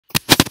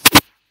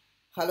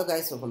Hello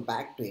guys, welcome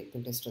back to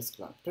Pen Testers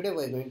Club. Today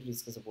we are going to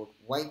discuss about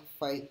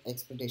Wi-Fi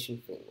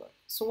Exploitation Framework.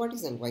 So what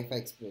is an Wi-Fi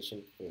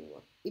Exploitation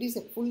Framework? It is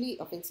a fully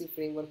offensive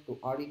framework to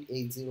audit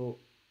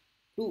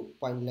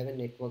 802.11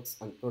 networks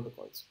and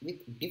protocols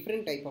with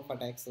different type of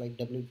attacks like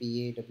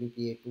WPA,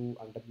 WPA2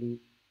 and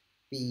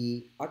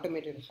WPE,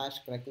 automated hash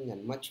cracking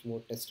and much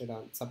more tested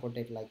on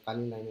supported like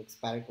Kali Linux,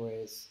 Parrot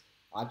OS,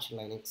 Arch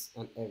Linux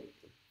and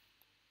everything.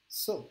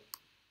 So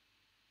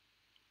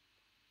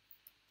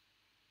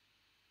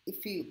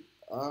if you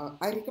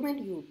I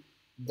recommend you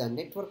the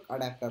network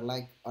adapter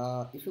like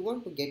if you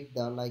want to get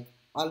the like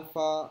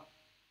alpha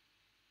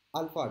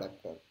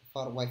adapter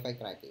for Wi-Fi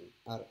cracking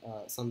or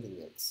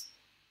something else.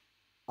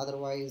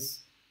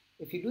 Otherwise,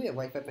 if you do a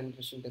Wi-Fi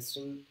penetration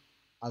testing,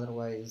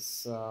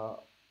 otherwise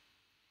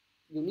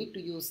you need to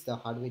use the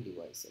hardware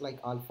device like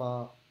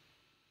alpha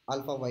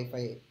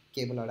Wi-Fi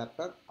cable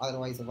adapter,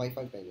 otherwise a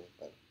Wi-Fi pen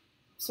adapter.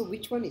 So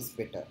which one is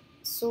better?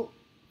 So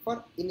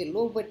for in a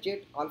low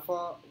budget,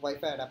 alpha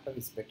Wi-Fi adapter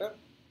is better.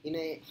 In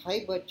a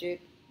high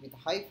budget with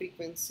high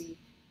frequency,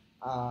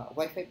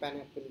 Wi-Fi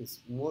adapter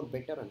is more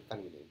better and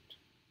convenient.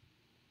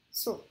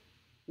 So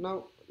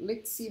now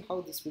let's see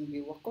how this will be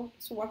work out.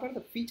 So what are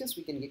the features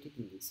we can get it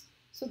in this?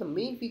 So the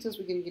main features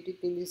we can get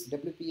it in this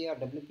WPA or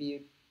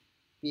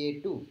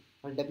WPA2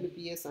 and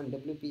WPS and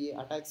WPA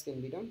attacks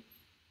can be done.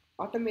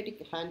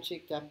 Automatic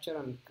handshake capture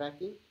and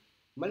cracking,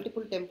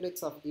 multiple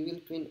templates of evil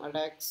twin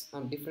attacks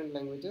and different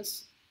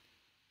languages,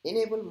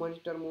 enable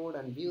monitor mode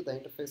and view the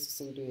interfaces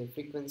into your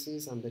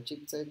frequencies and the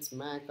chipsets,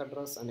 MAC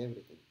address and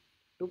everything.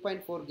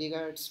 2.4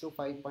 GHz to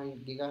 5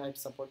 GHz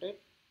supported,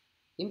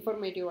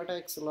 informative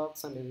attacks,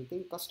 logs and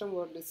everything, custom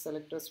word list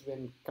selectors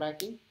when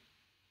cracking.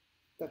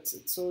 That's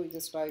it. So you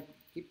just type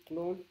git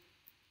clone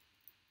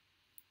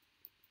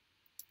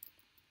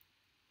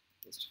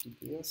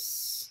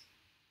https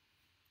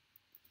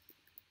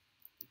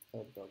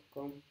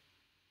github.com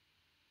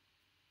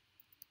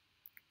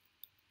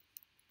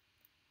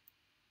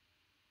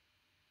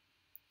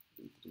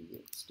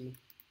d3xt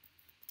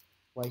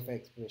Wi-Fi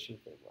exploration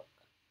framework.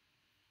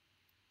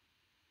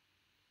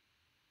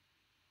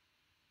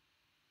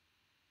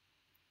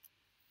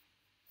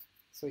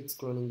 So it's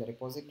cloning the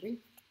repository.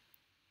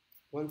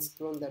 Once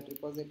clone that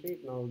repository,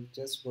 now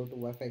just go to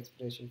Wi-Fi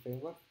exploration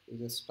framework. You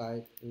just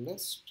type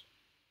list.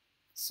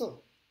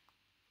 So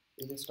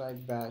you just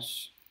type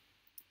bash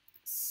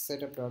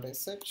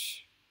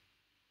setup.sh.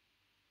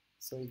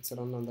 So it's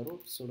run on the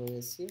root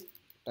sudo su.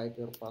 Type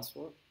your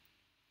password.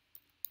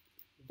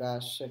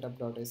 Bash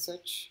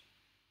setup.sh.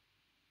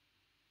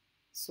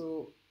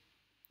 So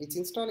it's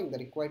installing the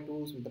required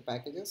tools with the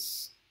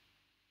packages.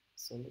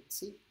 So let's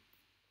see.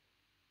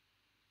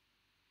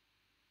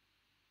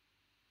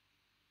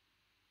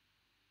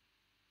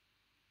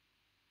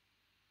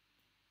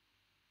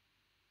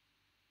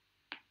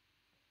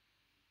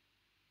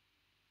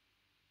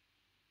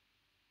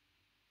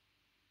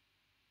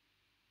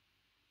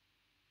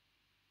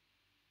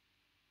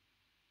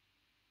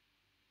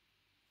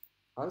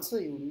 Also,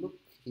 you look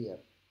here,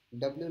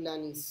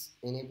 WLAN is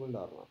enabled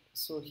or not.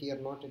 So here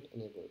not yet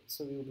enabled.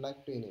 So we would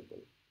like to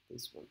enable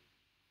this one.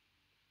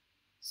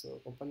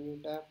 So open new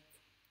tab,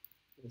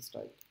 just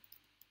type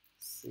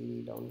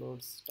cd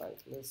downloads, type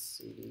list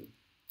cd.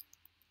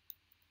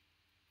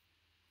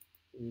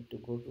 We need to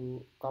go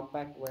to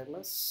compact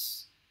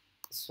wireless.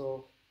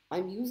 So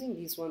I'm using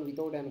this one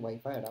without an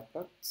Wi-Fi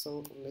adapter.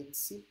 So let's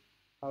see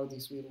how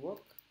this will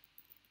work.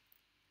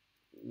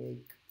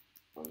 Make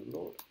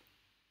unload.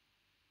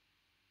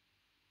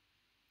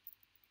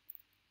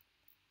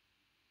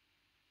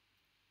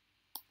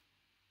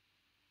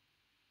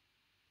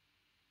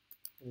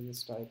 And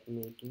just type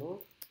make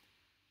load.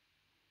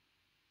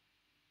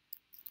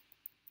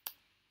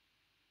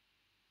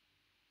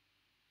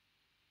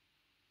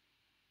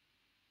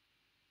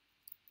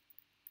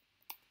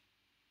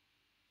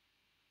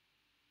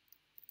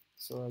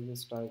 So I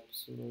just type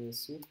sudo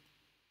su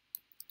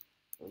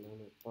and then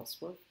a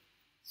password.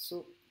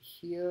 So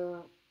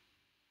here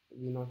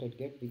we not yet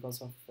get because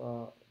of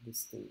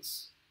these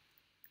things.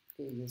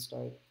 Okay, just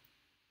type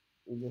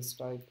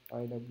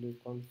iw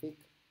config.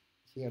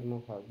 Here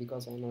no have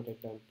because I not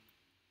yet done.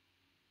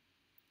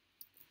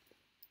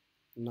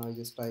 Now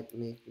just type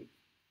make it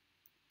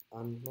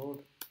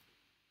unload.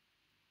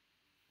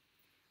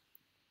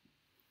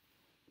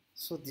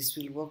 So this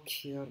will work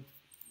here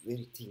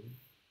very thin.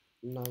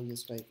 Now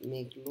just type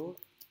make load.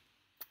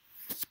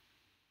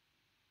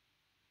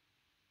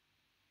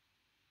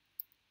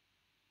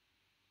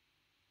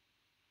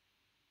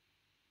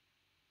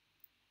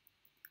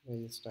 I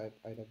just type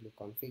iw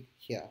config.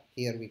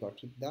 Here we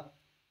got it, the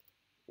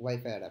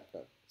Wi-Fi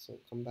adapter. So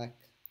come back.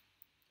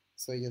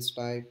 So just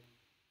type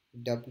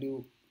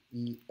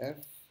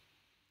WEF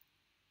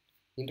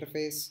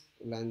interface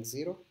LAN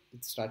 0.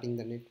 It's starting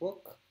the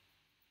network.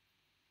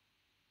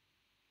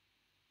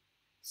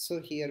 So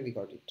here we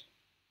got it.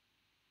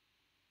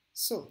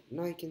 So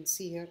now you can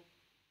see here,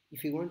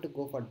 if you want to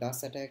go for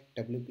DOS attack,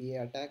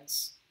 WPA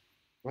attacks,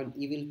 and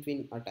evil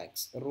twin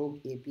attacks, rogue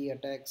AP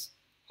attacks,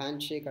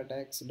 handshake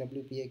attacks,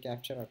 WPA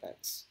capture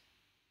attacks.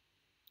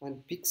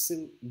 and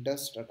pixel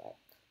dust attack.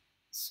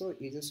 So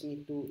you just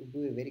need to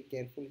do a very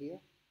careful here.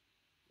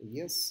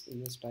 Yes,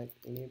 you just type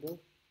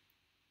enable.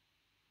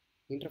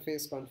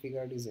 Interface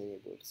configured is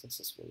enabled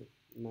successfully.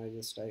 Now you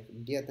just type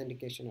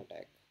deauthentication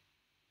attack.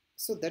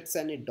 So that's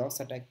an a DOS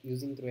attack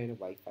using through a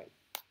Wi-Fi.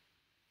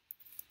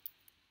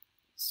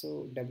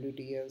 So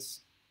WTS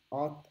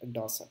auth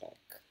DOS attack.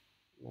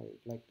 Now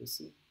I'd like to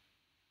see.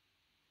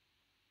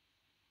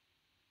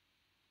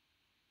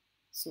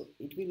 So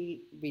it will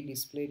be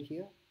displayed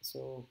here.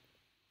 So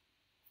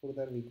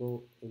further we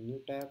go a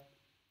new tab,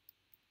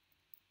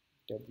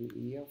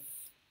 WEF.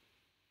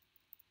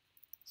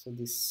 So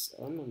this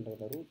run under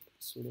the root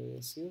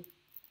sudo su,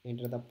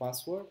 enter the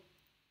password,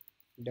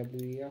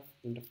 WEF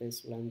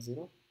interface LAN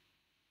 0.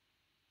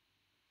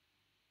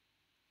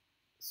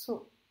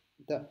 So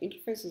the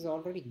interface is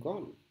already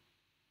gone,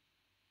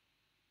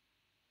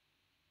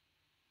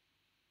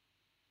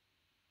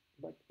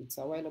 but it's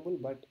available,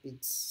 but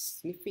it's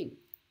sniffing.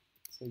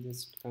 So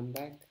just come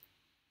back.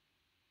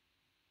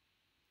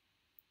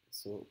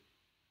 So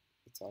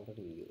it's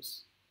already in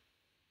use.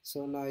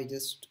 So now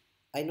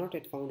I not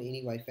yet found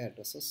any Wi-Fi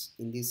addresses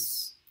in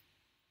this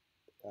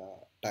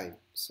time.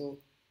 So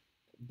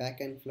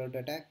backend flood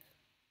attack.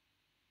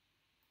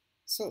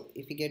 So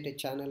if you get a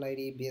channel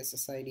ID,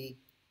 BSS ID,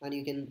 and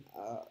you can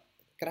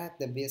crack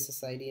the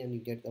BSS ID and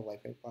you get the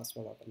Wi-Fi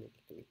password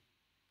automatically.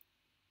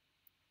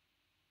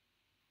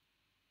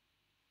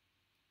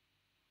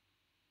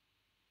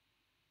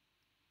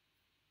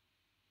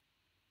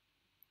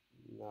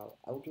 Now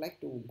I would like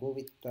to go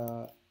with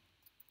the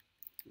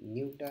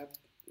new tab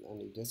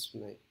and you just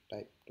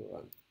type to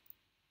run.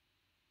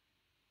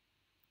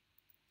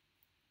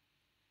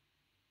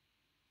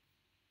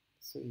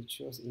 So it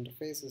shows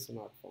interface is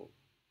not found.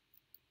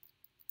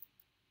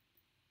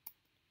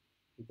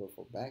 You go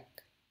for back.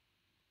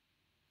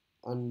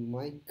 On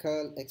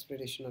Michael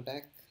exploitation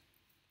attack.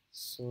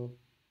 So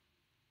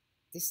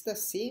this is the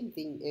same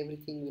thing.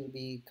 Everything will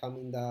be come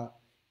in the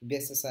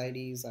BSS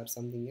IDs or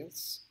something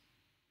else.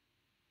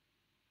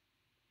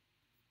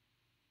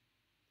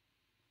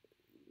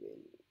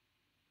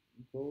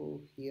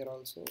 Go here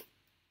also,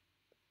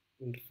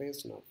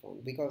 interface not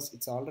found because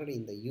it's already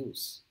in the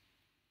use.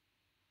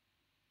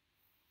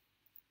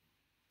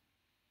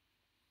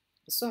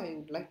 So I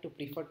would like to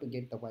prefer to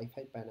get the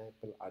Wi-Fi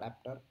pineapple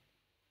adapter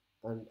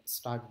and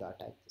start the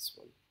attack this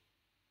one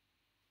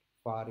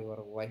for your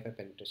Wi-Fi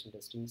penetration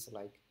testings.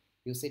 Like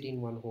you sit in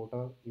one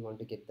hotel, you want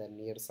to get the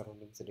near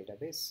surroundings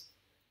database.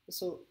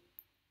 So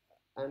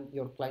and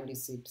your client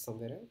is sit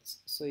somewhere else.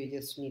 So you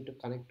just need to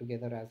connect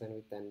together as and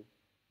with an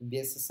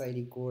BSS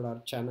ID code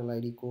or channel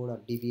ID code or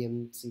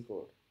DVMC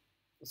code.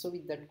 So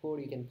with that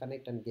code you can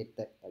connect and get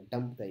that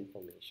dump the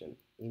information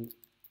in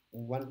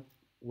one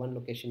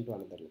location to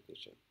another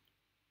location.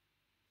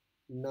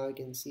 Now you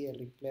can see a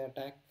replay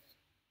attack.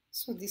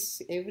 So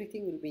this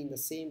everything will be in the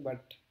same,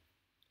 but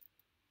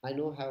I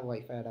know have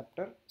Wi-Fi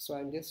adapter, so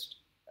I'm just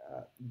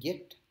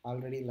get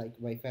already like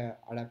Wi-Fi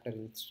adapter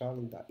installed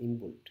in the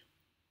inbuilt.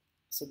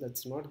 So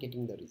that's not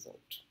getting the result.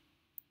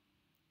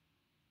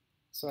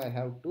 So I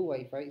have two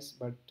Wi-Fi's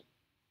but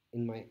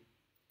in my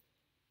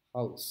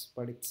house,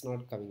 but it's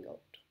not coming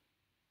out.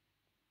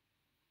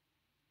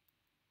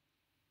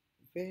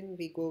 When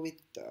we go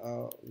with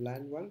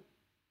LAN 1,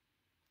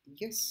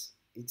 yes,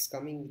 it's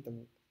coming with the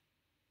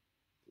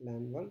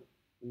LAN 1.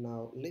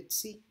 Now let's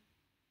see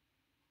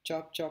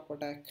chop chop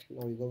attack.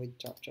 Now we go with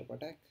chop chop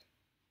attack.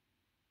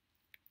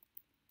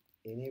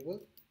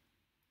 Enable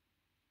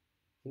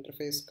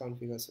interface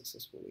configure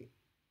successfully.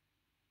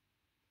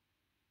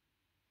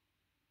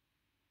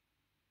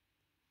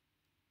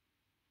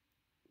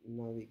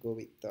 Now we go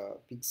with the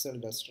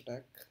pixel dust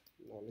attack.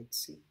 Now let's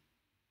see.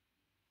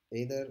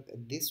 Either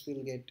this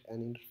will get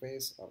an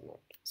interface or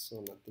not.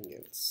 So nothing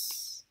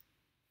else.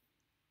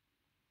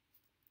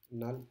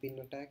 Null pin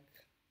attack.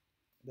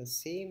 The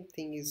same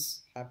thing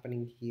is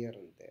happening here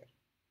and there.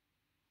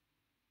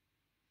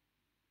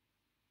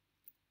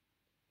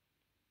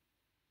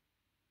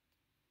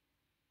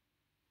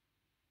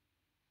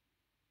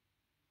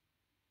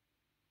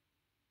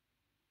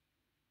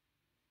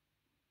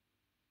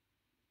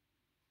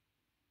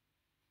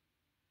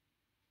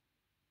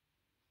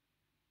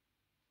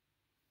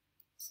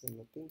 So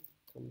nothing.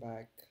 Come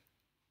back.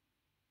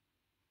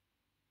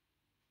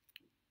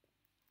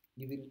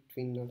 You will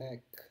twin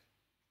attack.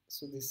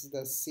 So this is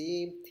the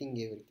same thing,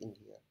 everything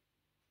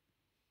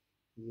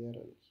here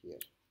and here.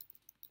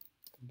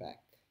 Back.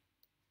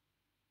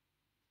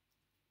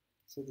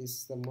 So this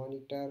is the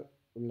monitor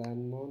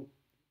LAN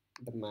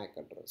the MAC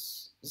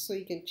address. So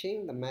you can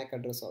change the MAC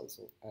address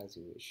also as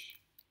you wish.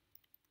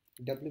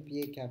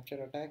 WPA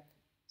capture attack.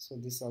 So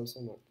this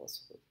also not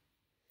possible.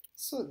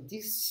 So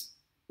this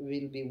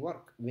will be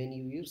work when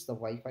you use the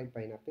Wi-Fi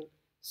pineapple.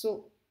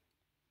 So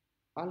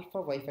alpha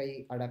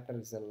Wi-Fi adapter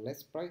is a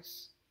less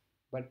price,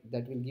 but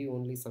that will give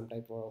only some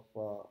type of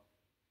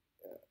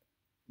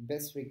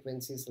best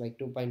frequencies like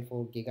 2.4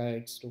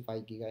 gigahertz to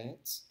 5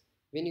 gigahertz.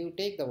 When you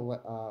take the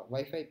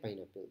Wi-Fi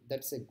pineapple,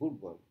 that's a good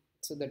one.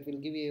 So that will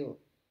give you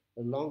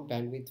a long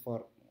bandwidth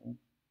for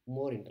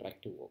more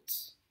interactive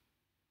works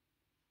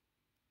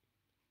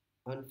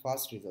and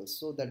fast results,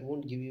 so that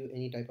won't give you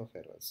any type of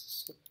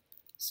errors.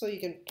 So you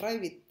can try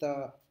with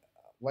the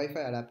Wi-Fi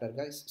adapter,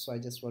 guys. So I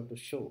just want to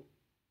show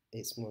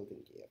a small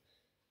thing here.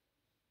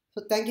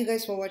 So thank you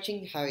guys for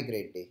watching. Have a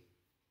great day.